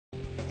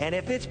And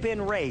if it's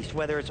been raced,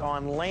 whether it's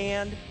on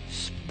land,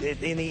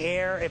 in the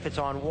air, if it's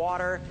on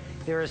water,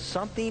 there is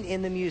something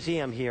in the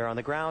museum here on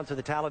the grounds of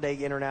the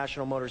Talladega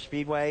International Motor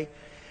Speedway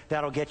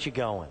that'll get you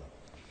going.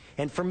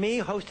 And for me,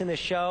 hosting this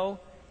show,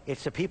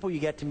 it's the people you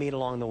get to meet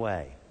along the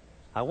way.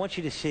 I want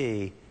you to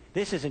see,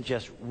 this isn't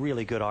just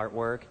really good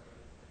artwork.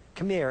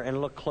 Come here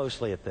and look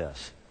closely at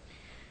this.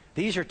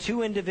 These are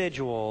two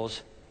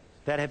individuals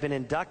that have been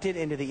inducted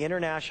into the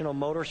International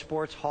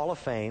Motorsports Hall of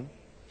Fame.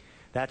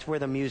 That's where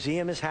the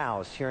museum is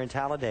housed here in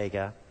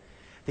Talladega.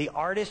 The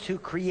artist who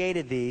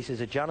created these is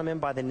a gentleman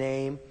by the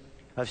name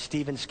of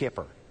Steven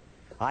Skipper.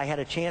 I had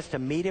a chance to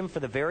meet him for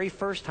the very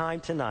first time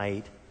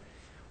tonight.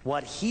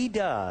 What he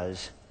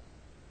does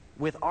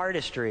with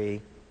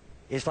artistry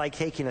is like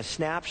taking a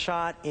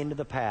snapshot into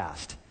the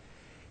past.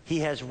 He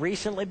has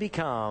recently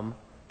become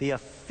the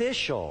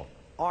official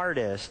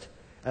artist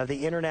of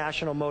the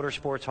International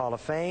Motorsports Hall of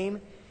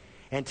Fame.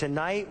 And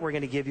tonight we're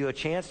going to give you a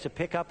chance to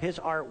pick up his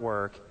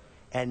artwork,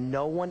 and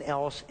no one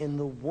else in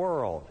the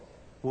world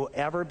will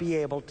ever be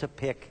able to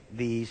pick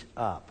these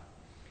up.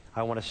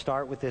 I want to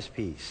start with this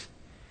piece.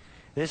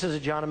 This is a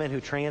gentleman who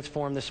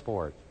transformed the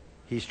sport.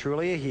 He's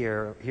truly a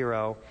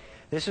hero.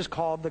 This is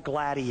called the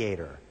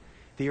Gladiator.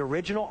 The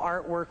original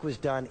artwork was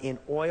done in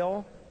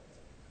oil.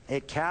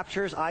 It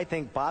captures, I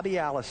think, Bobby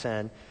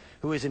Allison,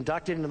 who was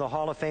inducted into the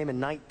Hall of Fame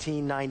in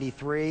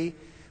 1993,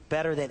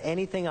 better than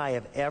anything I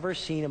have ever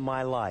seen in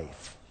my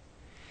life.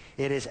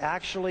 It is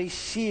actually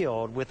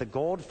sealed with the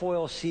gold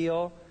foil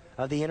seal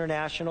of the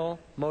International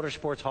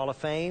Motorsports Hall of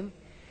Fame.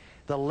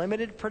 The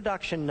limited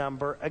production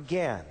number,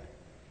 again,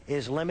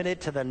 is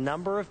limited to the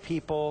number of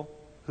people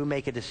who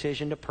make a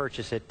decision to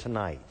purchase it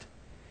tonight.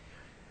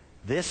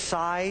 This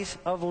size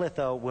of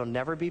litho will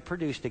never be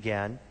produced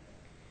again.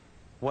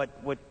 What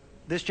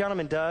this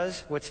gentleman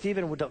does, what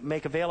Steven would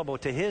make available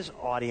to his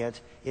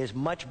audience, is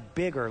much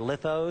bigger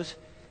lithos.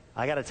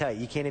 I got to tell you,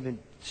 you can't even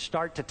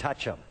start to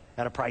touch them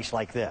at a price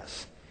like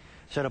this.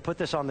 So to put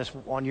this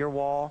on your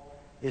wall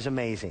is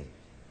amazing.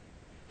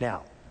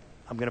 Now,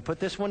 I'm going to put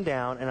this one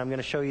down, and I'm going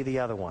to show you the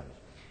other one.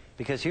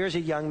 Because here's a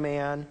young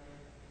man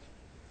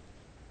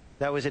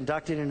that was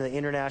inducted into the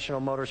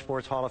International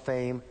Motorsports Hall of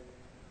Fame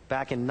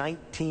back in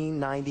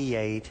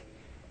 1998.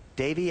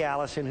 Davey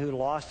Allison, who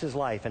lost his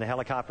life in a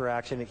helicopter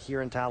accident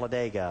here in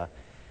Talladega.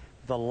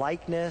 The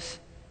likeness,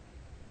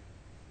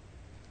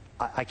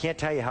 I can't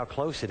tell you how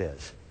close it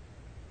is.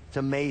 It's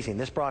amazing.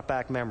 This brought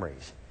back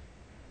memories.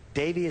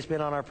 Davey has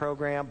been on our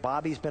program.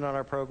 Bobby's been on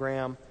our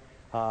program.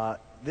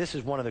 This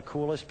is one of the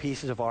coolest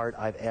pieces of art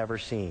I've ever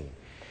seen.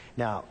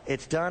 Now,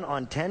 it's done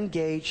on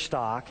 10-gauge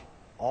stock,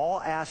 all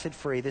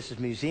acid-free. This is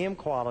museum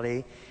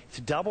quality. It's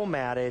double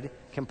matted,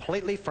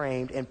 completely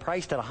framed, and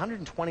priced at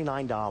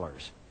 $129.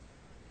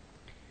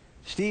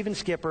 Steven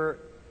Skipper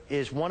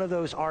is one of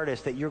those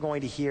artists that you're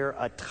going to hear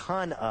a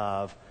ton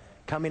of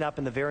coming up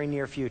in the very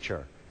near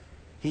future.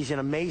 He's an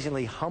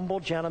amazingly humble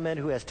gentleman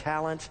who has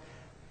talents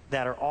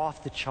that are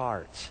off the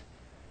charts.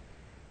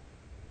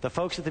 The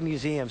folks at the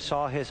museum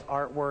saw his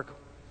artwork.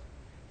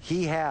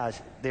 He has,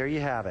 there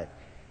you have it.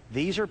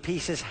 These are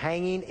pieces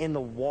hanging in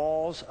the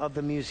walls of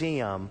the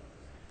museum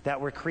that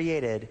were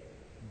created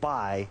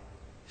by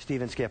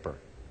Steven Skipper.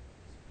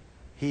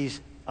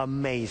 He's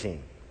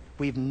amazing.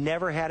 We've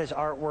never had his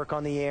artwork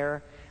on the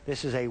air.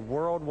 This is a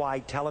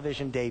worldwide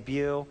television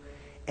debut.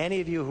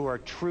 Any of you who are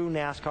true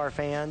NASCAR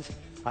fans,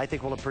 I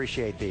think will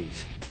appreciate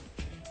these.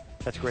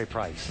 That's a great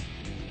price.